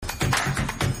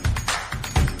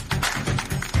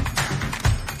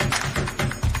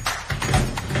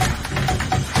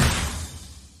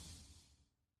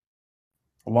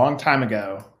A long time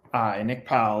ago, I, Nick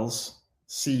Powles,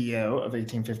 CEO of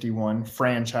 1851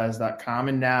 Franchise.com,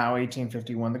 and now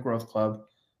 1851 The Growth Club,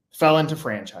 fell into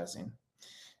franchising.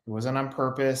 It wasn't on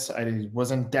purpose. I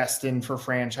wasn't destined for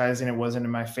franchising. It wasn't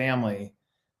in my family,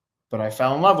 but I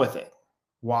fell in love with it.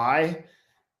 Why?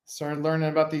 Started learning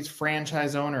about these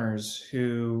franchise owners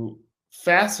who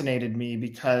fascinated me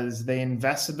because they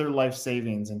invested their life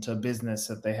savings into a business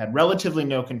that they had relatively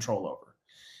no control over.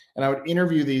 And I would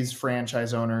interview these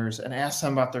franchise owners and ask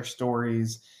them about their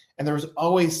stories. And there was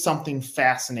always something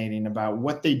fascinating about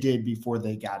what they did before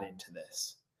they got into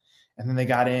this. And then they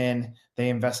got in, they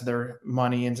invested their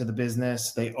money into the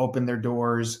business, they opened their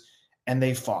doors, and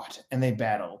they fought and they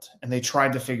battled and they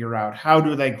tried to figure out, how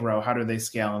do they grow? How do they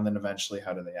scale? And then eventually,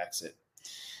 how do they exit?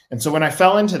 And so when I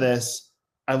fell into this,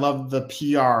 I loved the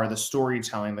PR, the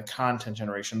storytelling, the content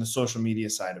generation, the social media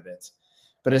side of it.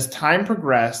 But as time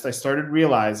progressed, I started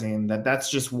realizing that that's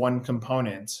just one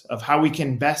component of how we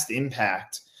can best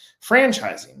impact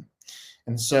franchising.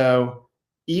 And so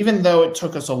even though it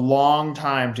took us a long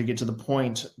time to get to the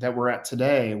point that we're at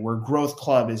today, where Growth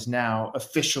Club is now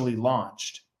officially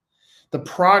launched, the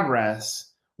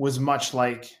progress was much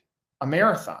like a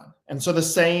marathon. And so the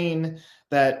saying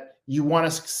that you want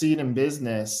to succeed in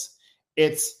business,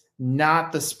 it's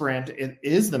not the sprint, it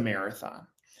is the marathon.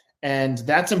 And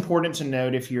that's important to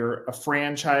note if you're a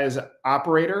franchise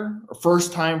operator or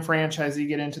first-time franchisee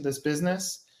get into this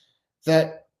business,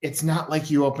 that it's not like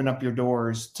you open up your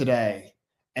doors today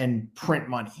and print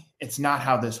money. It's not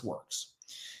how this works.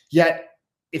 Yet,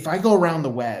 if I go around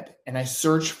the web and I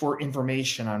search for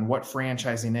information on what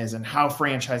franchising is and how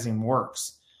franchising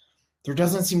works, there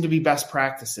doesn't seem to be best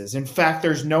practices. In fact,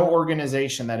 there's no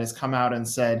organization that has come out and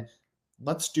said,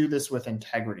 let's do this with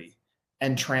integrity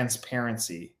and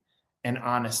transparency and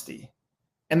honesty.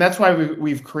 And that's why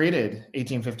we've created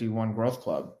 1851 Growth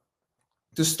Club,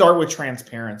 to start with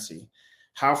transparency.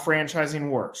 How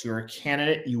franchising works. You're a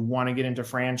candidate, you want to get into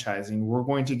franchising. We're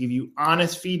going to give you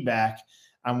honest feedback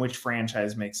on which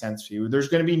franchise makes sense for you. There's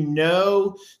going to be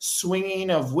no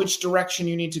swinging of which direction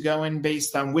you need to go in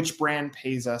based on which brand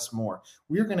pays us more.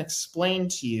 We're going to explain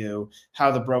to you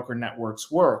how the broker networks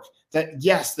work, that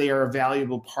yes, they are a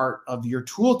valuable part of your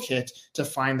toolkit to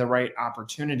find the right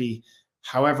opportunity.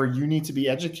 However, you need to be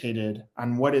educated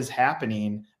on what is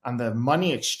happening on the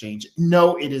money exchange.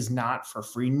 No, it is not for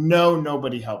free. No,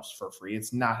 nobody helps for free.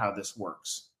 It's not how this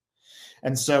works.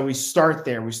 And so we start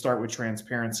there. We start with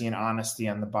transparency and honesty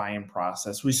on the buy-in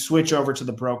process. We switch over to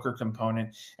the broker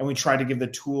component, and we try to give the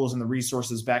tools and the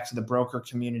resources back to the broker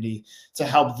community to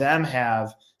help them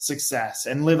have success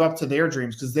and live up to their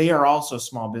dreams, because they are also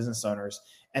small business owners.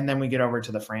 And then we get over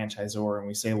to the franchisor and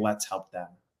we say, let's help them.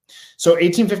 So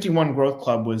 1851 Growth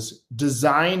Club was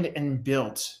designed and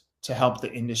built to help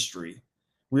the industry.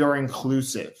 We are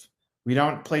inclusive. We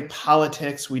don't play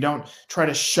politics. We don't try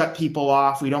to shut people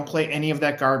off. We don't play any of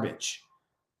that garbage.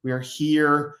 We are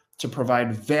here to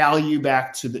provide value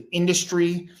back to the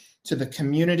industry, to the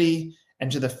community,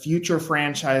 and to the future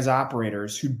franchise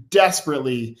operators who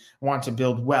desperately want to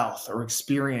build wealth or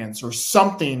experience or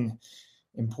something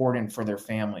important for their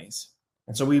families.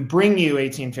 And so we bring you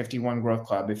 1851 Growth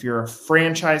Club. If you're a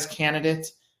franchise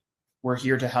candidate, we're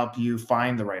here to help you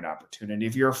find the right opportunity.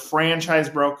 If you're a franchise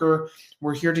broker,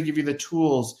 we're here to give you the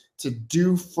tools to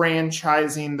do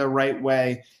franchising the right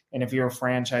way. And if you're a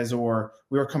franchisor,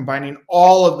 we are combining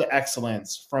all of the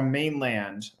excellence from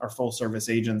Mainland, our full service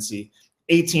agency,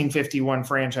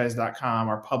 1851franchise.com,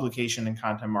 our publication and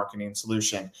content marketing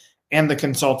solution, and the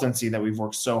consultancy that we've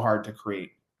worked so hard to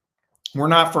create. We're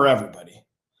not for everybody.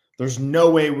 There's no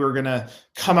way we're going to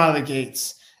come out of the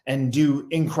gates and do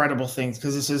incredible things,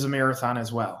 because this is a marathon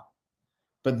as well.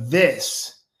 But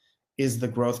this is the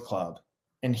Growth Club.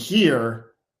 And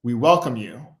here we welcome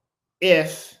you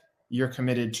if you're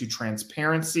committed to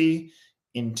transparency,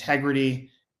 integrity,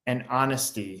 and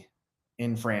honesty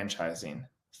in franchising.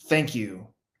 Thank you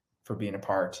for being a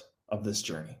part of this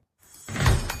journey.